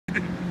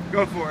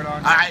Go for it,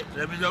 Andre. Alright,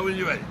 let me know when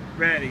you're ready.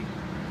 Ready.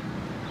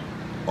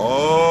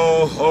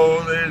 Oh,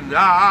 holy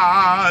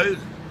night,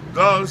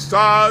 the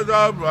stars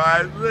are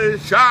brightly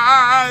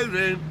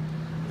shining.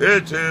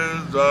 It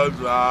is the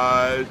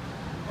night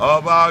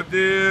of our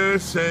dear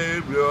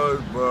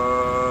Savior's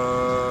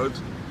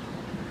birth.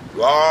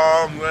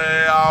 Long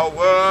lay our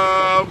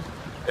world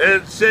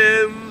in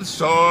sin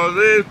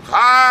sorely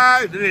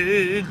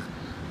pining,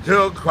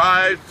 till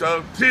Christ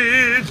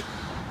appeared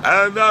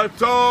and our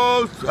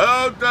souls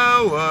felt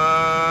the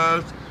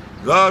worth,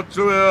 the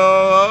thrill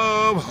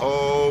of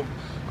hope.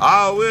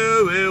 Our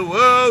weary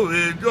world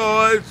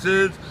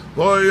rejoices,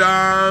 for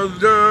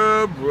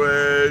yonder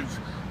breaks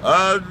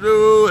a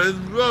new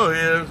and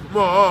glorious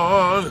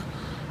morn.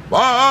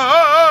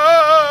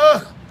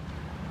 Far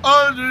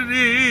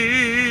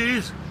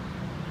underneath,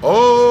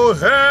 oh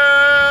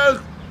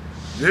heaven,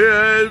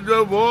 hear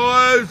the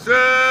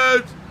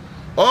voices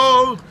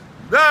of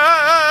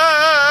night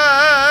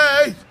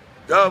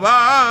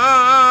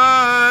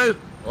divine,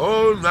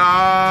 oh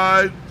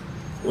night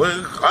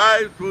when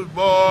Christ was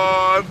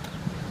born.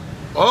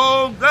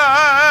 Oh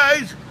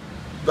night,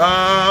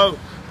 the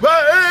rain.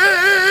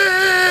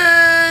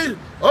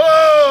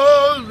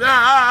 Oh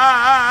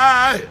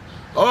night,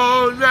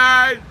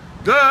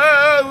 the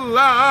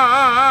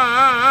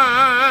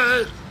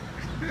light.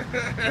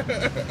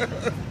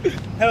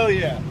 Hell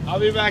yeah. I'll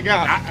be back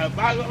out.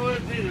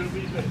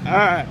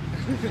 Alright.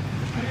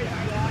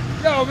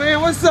 Yo,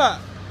 man, what's up?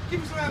 Give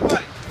me some of that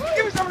money.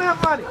 Give me some of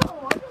that money.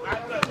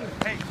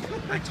 Hey,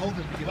 I told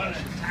him to give us.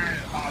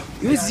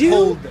 It was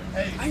you.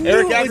 I knew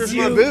Eric it Adler's was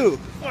my you. boo.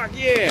 Fuck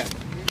yeah.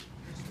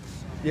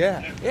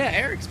 Yeah. Yeah,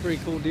 Eric's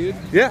pretty cool, dude.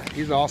 Yeah,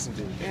 he's an awesome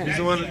dude. Yeah. He's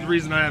the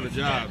reason I have a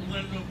job.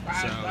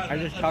 So I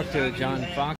just talked to John Fox.